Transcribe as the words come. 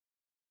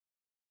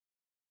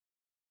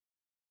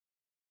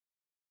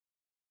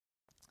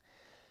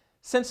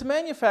Since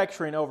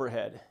manufacturing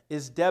overhead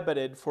is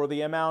debited for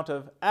the amount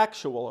of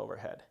actual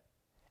overhead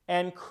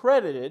and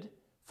credited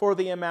for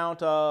the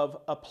amount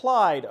of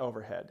applied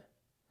overhead,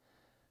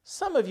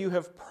 some of you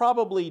have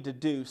probably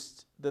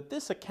deduced that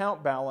this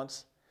account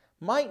balance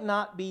might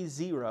not be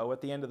zero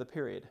at the end of the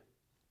period.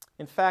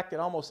 In fact, it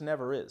almost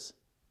never is.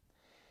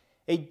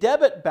 A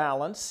debit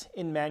balance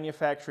in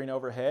manufacturing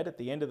overhead at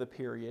the end of the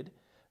period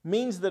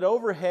means that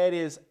overhead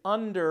is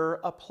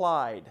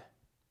underapplied.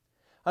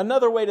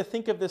 Another way to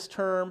think of this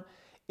term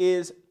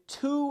is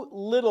too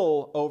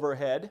little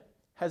overhead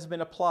has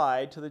been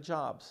applied to the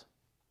jobs.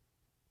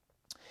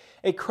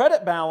 A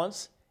credit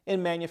balance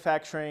in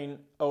manufacturing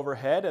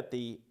overhead at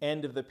the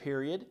end of the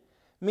period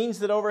means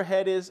that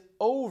overhead is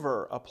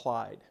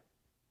over-applied.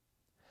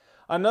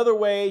 Another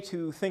way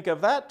to think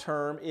of that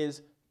term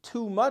is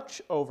too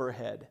much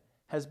overhead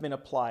has been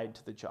applied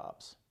to the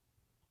jobs.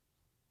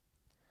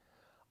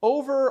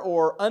 Over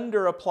or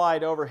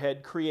under-applied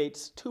overhead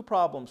creates two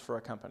problems for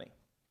a company.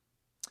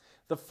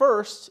 The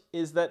first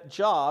is that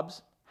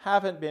jobs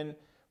haven't been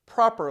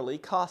properly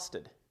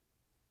costed.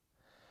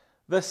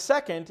 The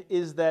second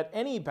is that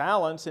any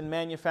balance in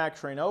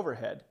manufacturing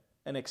overhead,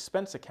 an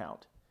expense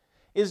account,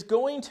 is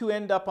going to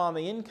end up on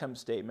the income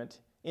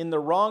statement in the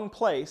wrong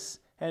place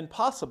and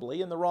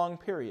possibly in the wrong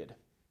period.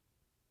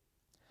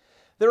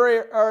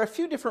 There are a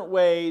few different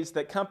ways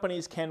that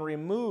companies can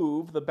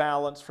remove the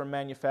balance from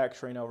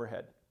manufacturing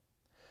overhead.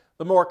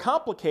 The more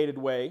complicated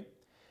way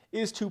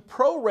is to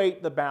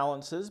prorate the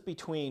balances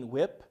between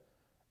WIP,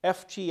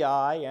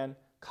 FGI, and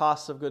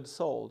costs of goods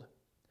sold.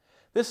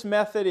 This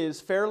method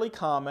is fairly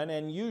common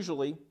and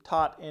usually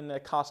taught in a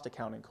cost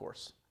accounting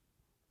course.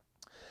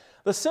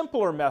 The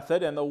simpler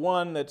method, and the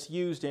one that's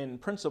used in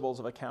Principles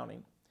of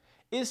Accounting,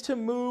 is to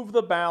move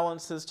the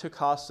balances to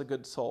costs of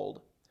goods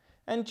sold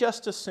and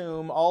just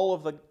assume all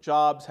of the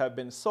jobs have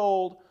been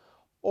sold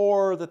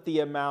or that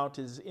the amount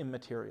is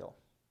immaterial.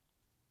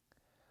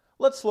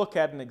 Let's look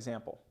at an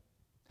example.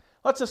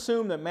 Let's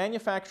assume that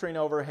manufacturing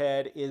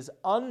overhead is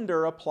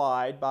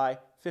underapplied by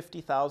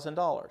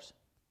 $50,000.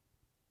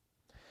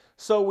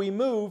 So we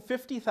move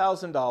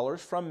 $50,000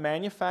 from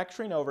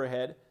manufacturing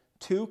overhead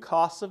to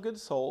costs of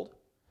goods sold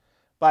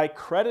by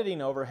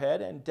crediting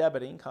overhead and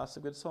debiting costs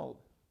of goods sold.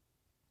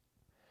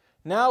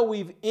 Now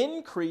we've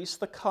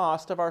increased the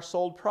cost of our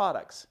sold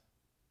products.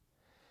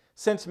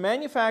 Since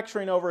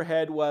manufacturing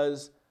overhead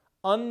was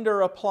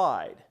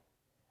underapplied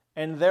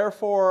and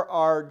therefore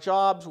our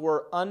jobs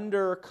were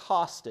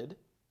undercosted,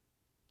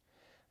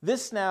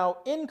 this now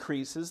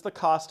increases the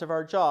cost of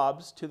our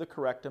jobs to the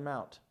correct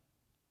amount.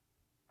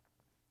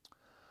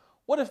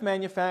 What if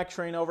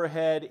manufacturing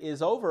overhead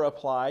is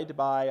overapplied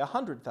by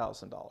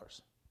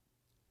 $100,000?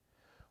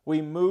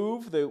 We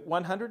move the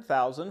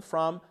 $100,000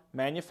 from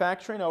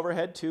manufacturing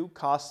overhead to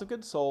costs of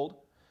goods sold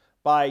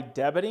by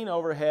debiting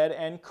overhead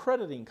and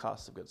crediting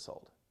costs of goods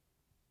sold.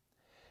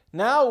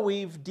 Now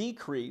we've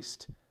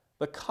decreased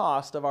the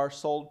cost of our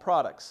sold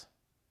products.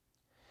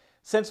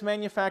 Since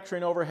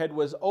manufacturing overhead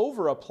was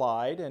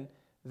overapplied and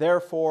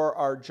therefore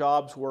our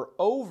jobs were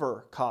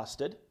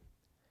overcosted,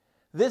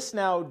 this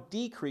now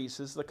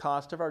decreases the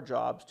cost of our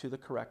jobs to the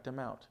correct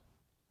amount.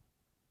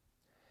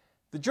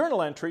 The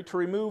journal entry to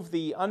remove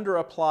the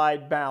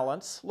underapplied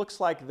balance looks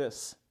like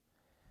this.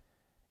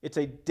 It's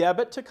a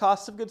debit to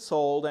cost of goods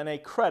sold and a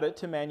credit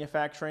to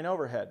manufacturing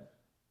overhead.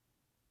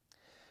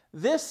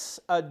 This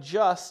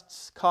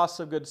adjusts cost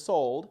of goods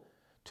sold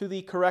to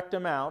the correct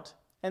amount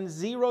and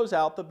zeroes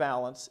out the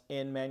balance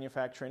in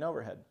manufacturing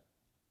overhead.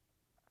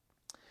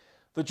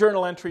 The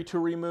journal entry to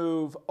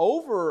remove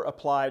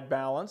over-applied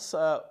balance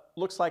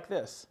looks like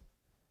this.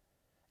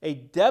 A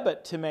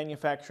debit to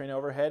manufacturing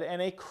overhead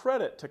and a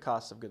credit to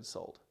cost of goods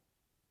sold.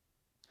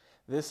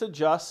 This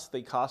adjusts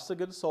the cost of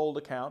goods sold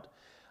account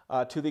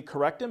to the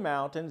correct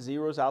amount and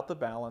zeroes out the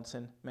balance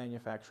in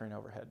manufacturing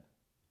overhead.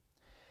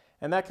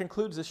 And that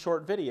concludes this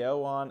short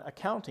video on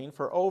accounting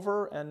for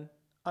over and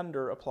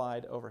under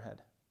applied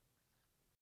overhead.